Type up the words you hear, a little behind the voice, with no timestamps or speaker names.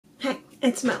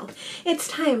It's Mo. It's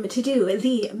time to do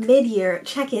the mid-year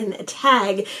check-in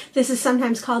tag. This is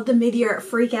sometimes called the mid-year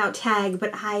freakout tag,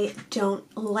 but I don't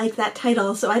like that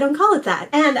title, so I don't call it that.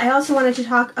 And I also wanted to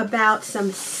talk about some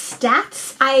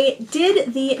stats. I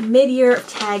did the mid-year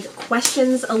tag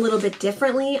questions a little bit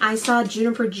differently. I saw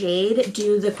Juniper Jade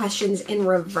do the questions in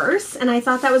reverse, and I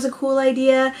thought that was a cool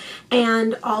idea.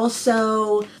 And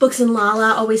also, Books and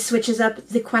Lala always switches up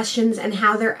the questions and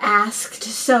how they're asked.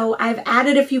 So I've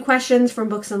added a few questions from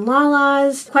Books and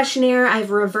Lala's questionnaire.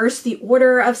 I've reversed the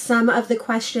order of some of the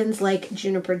questions like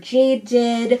Juniper Jade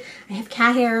did. I have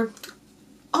cat hair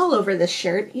all over this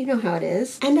shirt. You know how it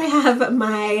is. And I have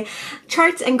my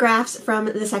charts and graphs from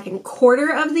the second quarter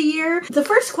of the year. The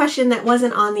first question that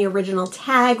wasn't on the original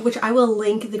tag, which I will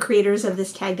link the creators of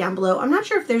this tag down below. I'm not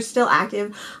sure if they're still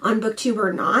active on BookTube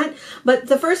or not, but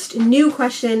the first new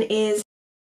question is,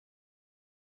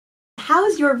 how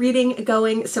is your reading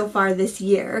going so far this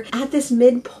year? At this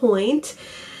midpoint,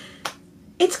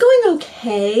 it's going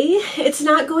okay. It's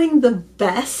not going the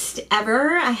best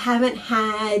ever. I haven't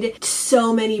had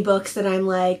so many books that I'm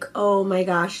like, oh my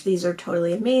gosh, these are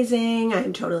totally amazing.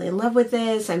 I'm totally in love with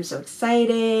this. I'm so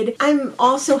excited. I'm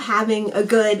also having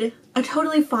a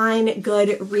totally fine,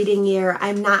 good reading year.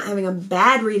 I'm not having a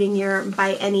bad reading year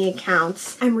by any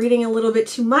accounts. I'm reading a little bit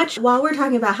too much. While we're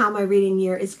talking about how my reading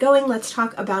year is going, let's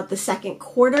talk about the second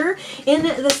quarter. In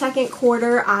the second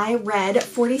quarter, I read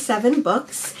 47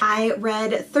 books. I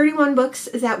read 31 books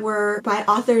that were by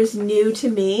authors new to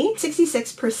me,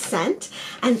 66%,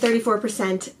 and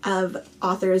 34% of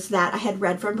authors that I had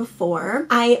read from before.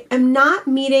 I am not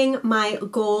meeting my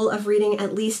goal of reading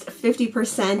at least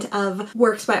 50% of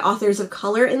works by authors of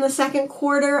color in the second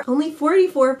quarter. Only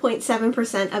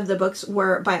 44.7% of the books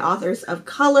were by authors of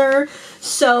color.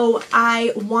 So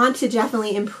I want to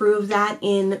definitely improve that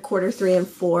in quarter 3 and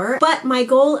 4. But my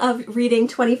goal of reading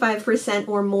 25%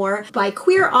 or more by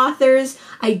queer authors,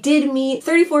 I did meet.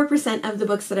 34% of the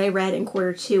books that I read in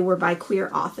quarter 2 were by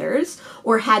queer authors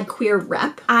or had queer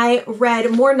rep. I read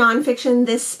more nonfiction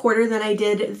this quarter than I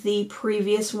did the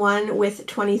previous one, with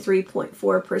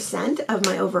 23.4% of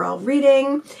my overall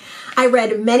reading. I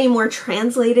read many more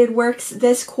translated works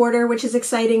this quarter, which is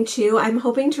exciting too. I'm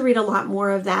hoping to read a lot more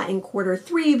of that in quarter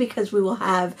 3 because we will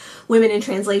have Women in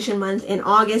Translation Month in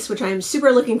August, which I'm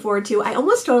super looking forward to. I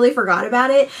almost totally forgot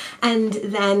about it, and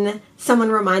then someone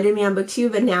reminded me on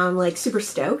BookTube, and now I'm like super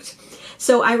stoked.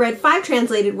 So I read 5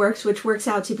 translated works, which works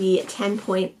out to be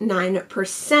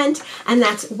 10.9%, and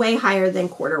that's way higher than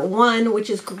quarter 1, which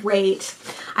is great.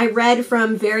 I read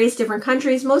from various different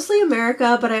countries, mostly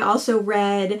America, but I also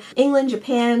read England,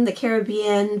 Japan, the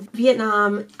Caribbean,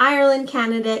 Vietnam, Ireland,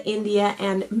 Canada, India,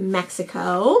 and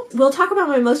Mexico. We'll talk about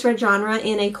my most read genre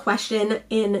in a question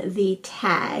in the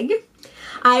tag.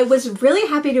 I was really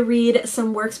happy to read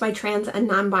some works by trans and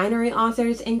non-binary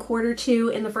authors in quarter 2.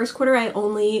 In the first quarter, I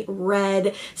only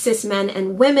read cis men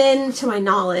and women, to my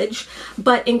knowledge,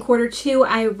 but in quarter 2,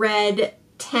 I read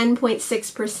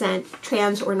 10.6%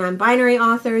 trans or non-binary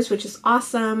authors, which is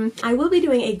awesome. I will be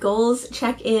doing a goals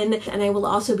check-in, and I will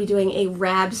also be doing a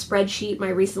RAB spreadsheet, my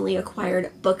recently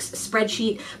acquired books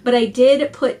spreadsheet, but I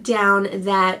did put down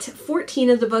that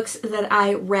 14 of the books that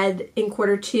I read in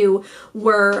quarter 2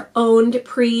 were owned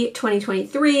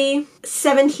pre-2023.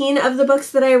 17 of the books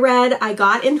that I read I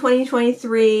got in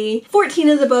 2023. 14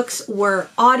 of the books were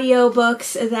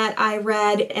audiobooks that I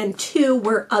read, and 2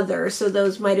 were other. So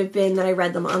those might have been that I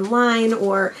read them online,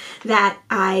 or that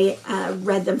I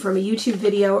read them from a YouTube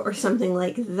video or something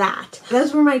like that.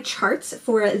 Those were my charts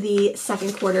for the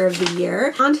second quarter of the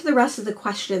year. On to the rest of the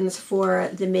questions for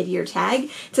the mid-year tag.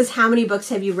 It says, how many books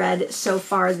have you read so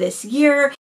far this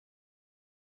year?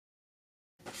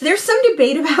 There's some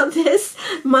debate about this.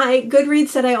 My Goodreads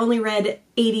said I only read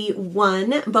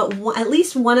 81, but at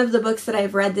least one of the books that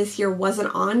I've read this year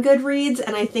wasn't on Goodreads,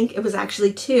 and I think it was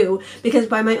actually 2, because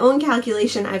by my own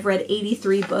calculation, I've read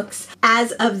 83 books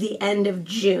as of the end of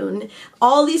June.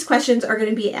 All these questions are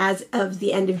going to be as of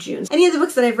the end of June. Any of the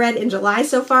books that I've read in July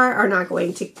so far are not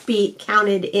going to be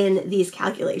counted in these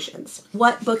calculations.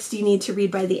 What books do you need to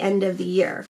read by the end of the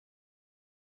year?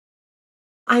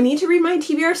 I need to read my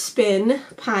TBR spin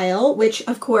pile, which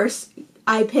of course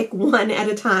I pick one at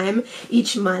a time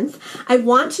each month. I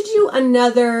want to do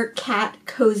another cat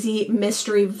cozy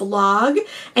mystery vlog,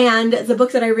 and the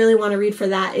book that I really want to read for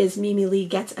that is Mimi Lee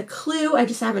Gets a Clue. I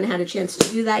just haven't had a chance to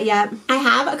do that yet. I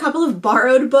have a couple of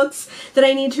borrowed books that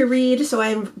I need to read. So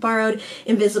I borrowed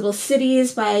Invisible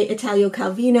Cities by Italo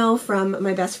Calvino from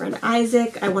my best friend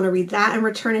Isaac. I want to read that and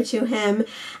return it to him.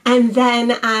 And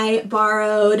then I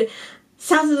borrowed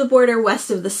South of the Border,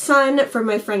 West of the Sun from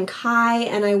my friend Kai,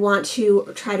 and I want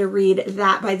to try to read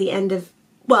that by the end of,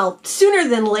 well, sooner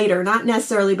than later, not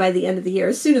necessarily by the end of the year,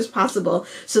 as soon as possible,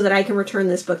 so that I can return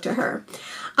this book to her.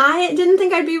 I didn't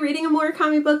think I'd be reading a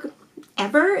Murakami book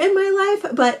ever in my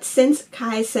life, but since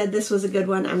Kai said this was a good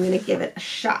one, I'm going to give it a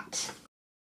shot.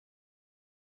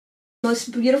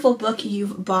 Most beautiful book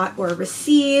you've bought or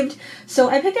received. So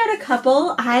I picked out a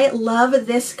couple. I love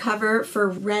this cover for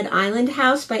Red Island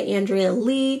House by Andrea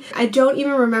Lee. I don't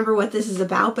even remember what this is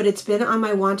about, but it's been on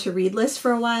my want to read list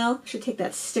for a while. I should take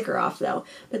that sticker off though.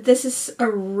 But this is a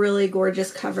really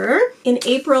gorgeous cover. In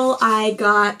April, I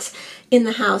got In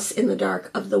the House in the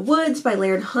Dark of the Woods by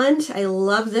Laird Hunt. I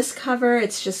love this cover.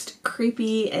 It's just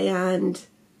creepy and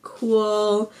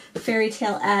cool, fairy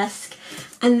tale-esque.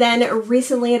 And then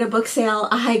recently at a book sale,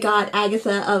 I got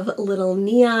Agatha of Little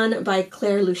Neon by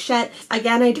Claire Luchette.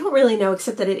 Again, I don't really know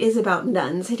except that it is about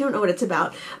nuns. I don't know what it's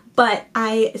about, but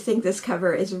I think this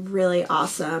cover is really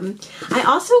awesome. I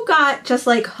also got Just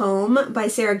Like Home by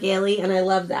Sarah Gailey, and I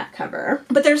love that cover.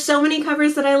 But there's so many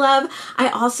covers that I love. I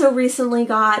also recently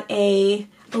got a,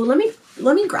 let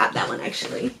me grab that one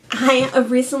actually. I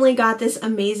recently got this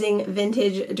amazing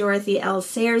vintage Dorothy L.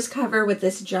 Sayers cover with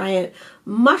this giant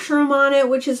mushroom on it,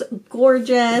 which is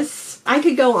gorgeous. I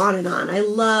could go on and on. I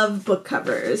love book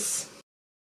covers.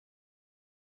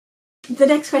 The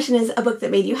next question is a book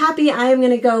that made you happy. I'm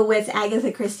going to go with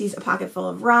Agatha Christie's A Pocket Full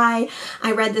of Rye.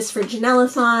 I read this for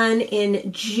Janelle-a-thon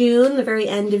in June, the very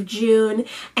end of June,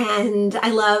 and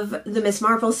I love the Miss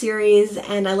Marple series,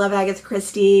 and I love Agatha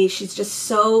Christie. She's just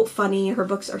so funny. Her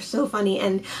books are so funny,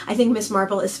 and I think Miss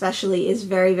Marple especially is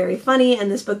very, very funny,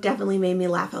 and this book definitely made me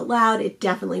laugh out loud. It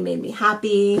definitely made me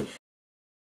happy.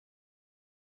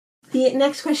 The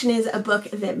next question is a book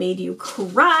that made you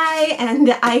cry,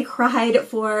 and I cried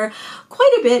for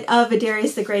quite a bit of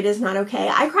Darius the Great Is Not Okay.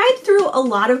 I cried through a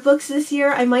lot of books this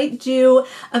year. I might do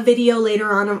a video later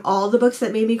on of all the books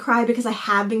that made me cry because I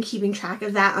have been keeping track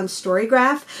of that on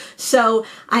Storygraph. So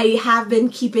I have been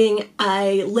keeping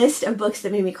a list of books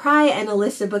that made me cry and a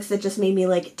list of books that just made me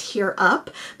like tear up.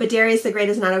 But Darius the Great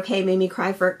Is Not Okay made me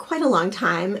cry for quite a long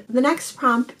time. The next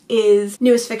prompt is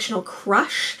newest fictional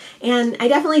crush, and I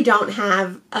definitely don't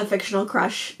have a fictional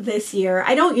crush this year.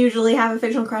 I don't usually have a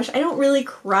fictional crush. I don't really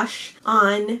crush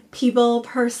on people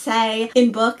per se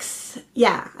in books.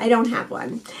 Yeah, I don't have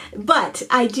one. But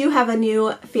I do have a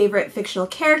new favorite fictional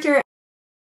character.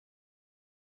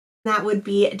 That would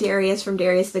be Darius from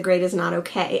Darius the Great Is Not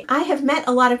Okay. I have met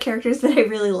a lot of characters that I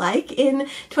really like in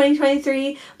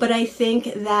 2023, but I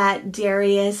think that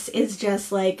Darius is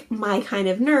just like my kind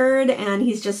of nerd, and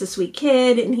he's just a sweet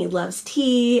kid, and he loves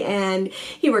tea, and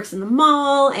he works in the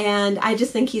mall, and I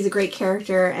just think he's a great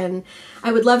character, and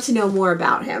I would love to know more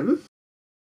about him.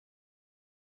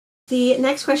 The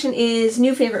next question is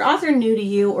new favorite author, new to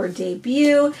you, or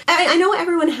debut. I know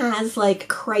everyone has like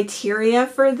criteria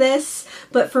for this,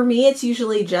 but for me it's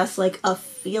usually just like a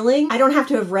feeling. I don't have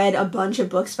to have read a bunch of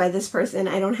books by this person.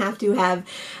 I don't have to have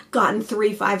gotten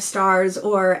 3 5-stars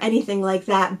or anything like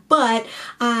that, but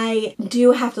I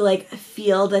do have to like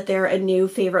feel that they're a new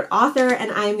favorite author,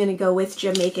 and I'm gonna go with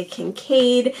Jamaica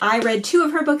Kincaid. I read 2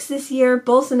 of her books this year,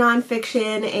 both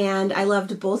nonfiction, and I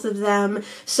loved both of them,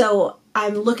 so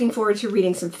I'm looking forward to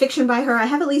reading some fiction by her. I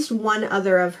have at least 1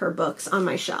 other of her books on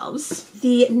my shelves.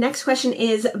 The next question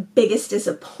is biggest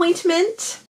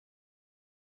disappointment.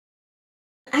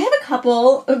 I have a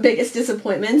couple of biggest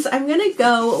disappointments. I'm gonna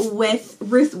go with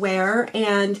Ruth Ware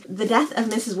and The Death of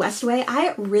Mrs. Westaway.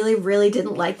 I really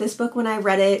didn't like this book when I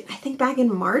read it, I think back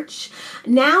in March.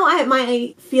 Now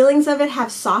my feelings of it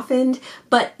have softened,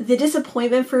 but the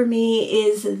disappointment for me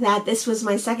is that this was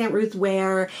my second Ruth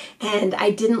Ware and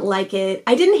I didn't like it.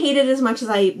 I didn't hate it as much as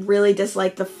I really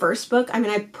disliked the first book. I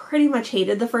mean, I pretty much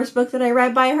hated the first book that I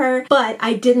read by her, but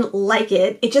I didn't like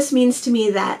it. It just means to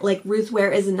me that like Ruth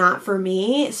Ware is not for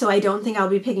me. So I don't think I'll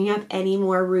be picking up any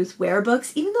more Ruth Ware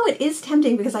books, even though it is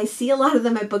tempting because I see a lot of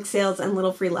them at book sales and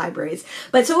little free libraries.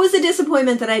 But so it was a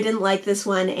disappointment that I didn't like this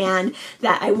one and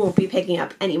that I won't be picking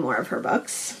up any more of her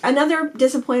books. Another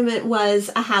disappointment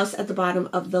was A House at the Bottom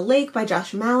of the Lake by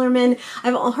Josh Malerman.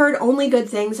 I've heard only good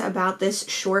things about this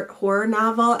short horror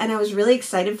novel and I was really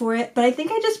excited for it, but I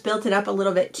think I just built it up a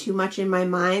little bit too much in my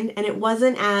mind and it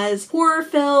wasn't as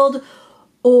horror-filled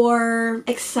or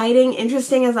exciting,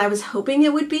 interesting as I was hoping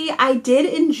it would be. I did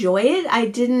enjoy it. I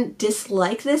didn't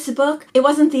dislike this book. It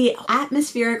wasn't the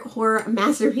atmospheric horror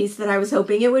masterpiece that I was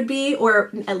hoping it would be, or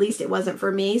at least it wasn't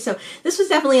for me. So this was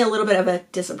definitely a little bit of a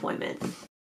disappointment.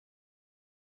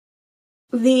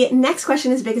 The next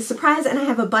question is biggest surprise, and I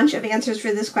have a bunch of answers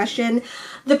for this question.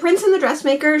 The Prince and the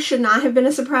Dressmaker should not have been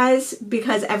a surprise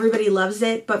because everybody loves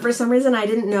it, but for some reason I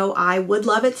didn't know I would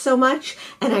love it so much,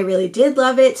 and I really did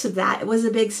love it, so that was a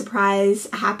big surprise,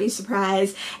 a happy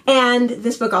surprise, and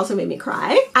this book also made me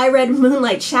cry. I read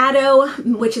Moonlight Shadow,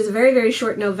 which is a very, very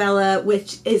short novella,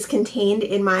 which is contained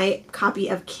in my copy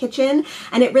of Kitchen,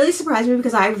 and it really surprised me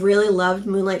because I really loved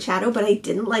Moonlight Shadow, but I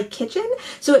didn't like Kitchen,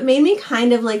 so it made me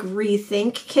kind of like rethink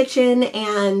Kitchen,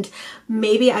 and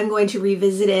maybe I'm going to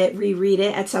revisit it, reread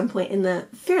it at some point in the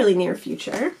fairly near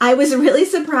future. I was really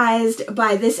surprised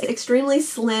by this extremely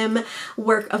slim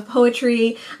work of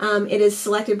poetry. It is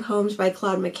Selected Poems by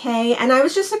Claude McKay, and I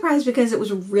was just surprised because it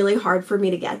was really hard for me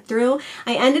to get through.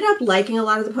 I ended up liking a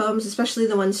lot of the poems, especially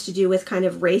the ones to do with kind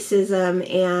of racism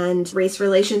and race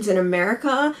relations in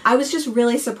America. I was just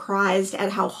really surprised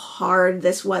at how hard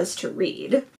this was to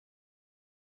read.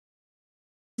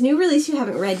 New release you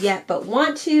haven't read yet but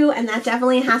want to, and that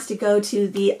definitely has to go to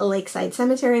The Lakeside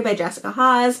Cemetery by Jessica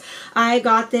Haas. I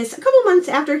got this a couple months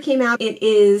after it came out. It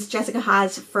is Jessica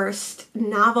Haas' first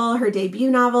novel, her debut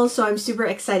novel, so I'm super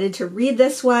excited to read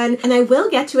this one, and I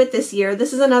will get to it this year.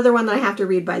 This is another one that I have to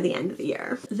read by the end of the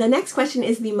year. The next question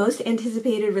is the most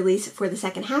anticipated release for the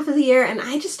second half of the year, and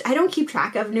I don't keep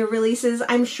track of new releases.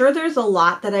 I'm sure there's a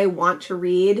lot that I want to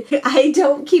read. I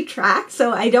don't keep track,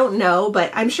 so I don't know,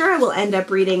 but I'm sure I will end up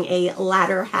reading a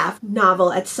latter half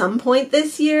novel at some point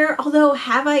this year. Although,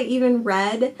 have I even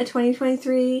read a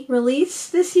 2023 release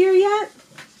this year yet?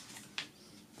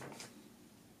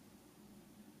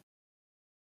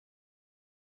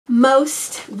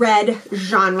 Most read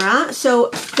genre. So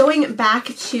going back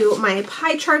to my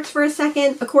pie charts for a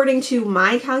second, according to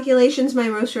my calculations, my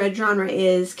most read genre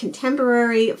is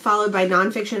contemporary, followed by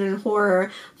nonfiction and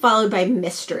horror, followed by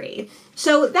mystery.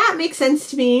 So that makes sense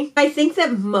to me. I think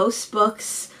that most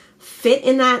books fit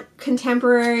in that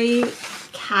contemporary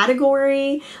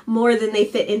category more than they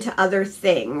fit into other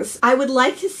things. I would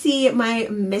like to see my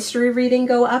mystery reading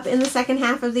go up in the second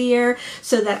half of the year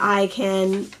so that I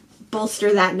can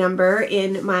bolster that number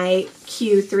in my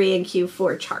Q3 and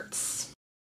Q4 charts.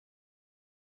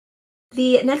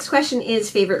 The next question is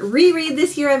favorite reread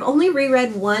this year. I've only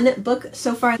reread one book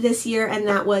so far this year, and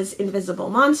that was Invisible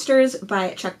Monsters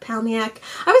by Chuck Palahniuk.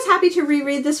 I was happy to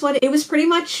reread this one. It was pretty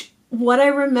much what I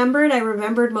remembered. I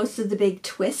remembered most of the big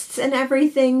twists and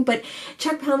everything, but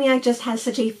Chuck Palahniuk just has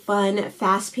such a fun,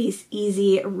 fast-paced,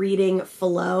 easy reading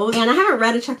flow, and I haven't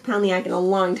read a Chuck Palahniuk in a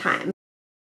long time.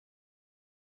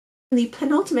 The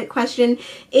penultimate question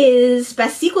is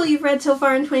best sequel you've read so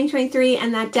far in 2023,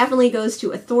 and that definitely goes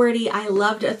to Authority. I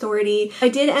loved Authority. I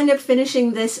did end up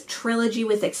finishing this trilogy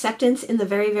with Acceptance in the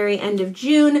very, very end of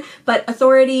June, but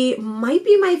Authority might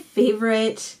be my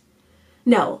favorite.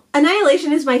 No,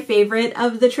 Annihilation is my favorite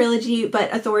of the trilogy,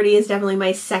 but Authority is definitely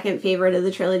my second favorite of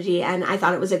the trilogy, and I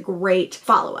thought it was a great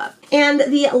follow-up. And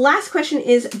the last question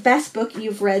is best book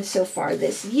you've read so far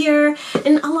this year.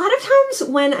 And a lot of times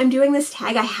when I'm doing this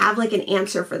tag, I have like an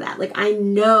answer for that. Like, I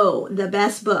know the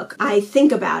best book. I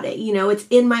think about it, you know, it's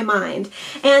in my mind.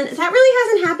 And that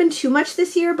really hasn't happened too much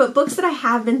this year, but books that I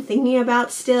have been thinking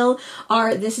about still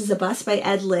are This Is a Bus by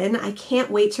Ed Lin. I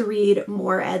can't wait to read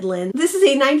more Ed Lin. This is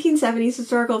a 1970s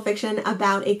historical fiction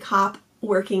about a cop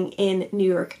working in New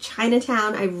York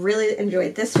Chinatown. I really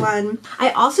enjoyed this one. I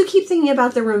also keep thinking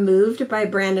about The Removed by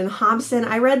Brandon Hobson.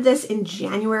 I read this in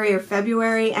January or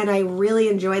February, and I really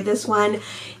enjoyed this one.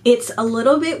 It's a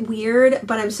little bit weird,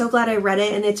 but I'm so glad I read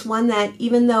it, and it's one that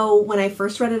even though when I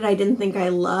first read it I didn't think I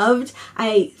loved,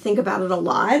 I think about it a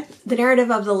lot. The Narrative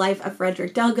of the Life of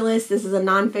Frederick Douglass. This is a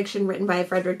nonfiction written by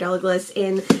Frederick Douglass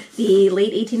in the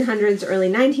late 1800s,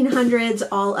 early 1900s,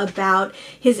 all about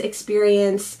his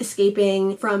experience escaping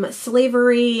from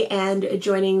slavery and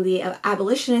joining the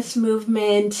abolitionist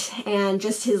movement and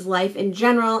just his life in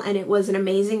general, and it was an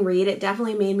amazing read. It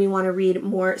definitely made me want to read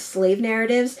more slave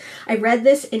narratives. I read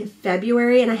this in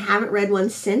February and I haven't read one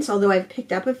since, although I've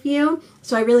picked up a few.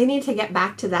 So I really need to get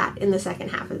back to that in the second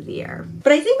half of the year.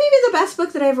 But I think maybe the best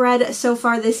book that I've read so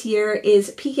far this year is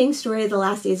Peking Story, The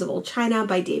Last Days of Old China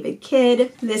by David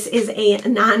Kidd. This is a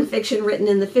nonfiction written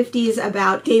in the 50s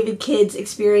about David Kidd's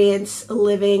experience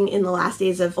living in the last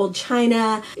days of old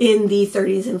China in the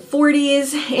 30s and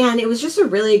 40s. And it was just a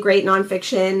really great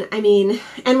nonfiction. I mean,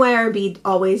 NYRB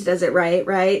always does it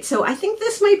right? So I think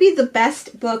this might be the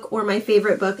best book or my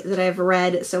favorite book that I've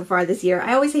read so far this year.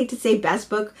 I always hate to say best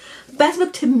book. Best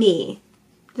book to me,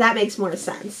 that makes more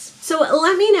sense. So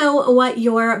let me know what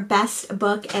your best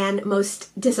book and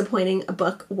most disappointing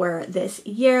book were this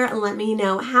year. And let me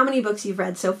know how many books you've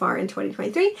read so far in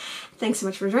 2023. Thanks so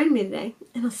much for joining me today,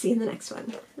 and I'll see you in the next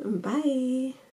one. Bye.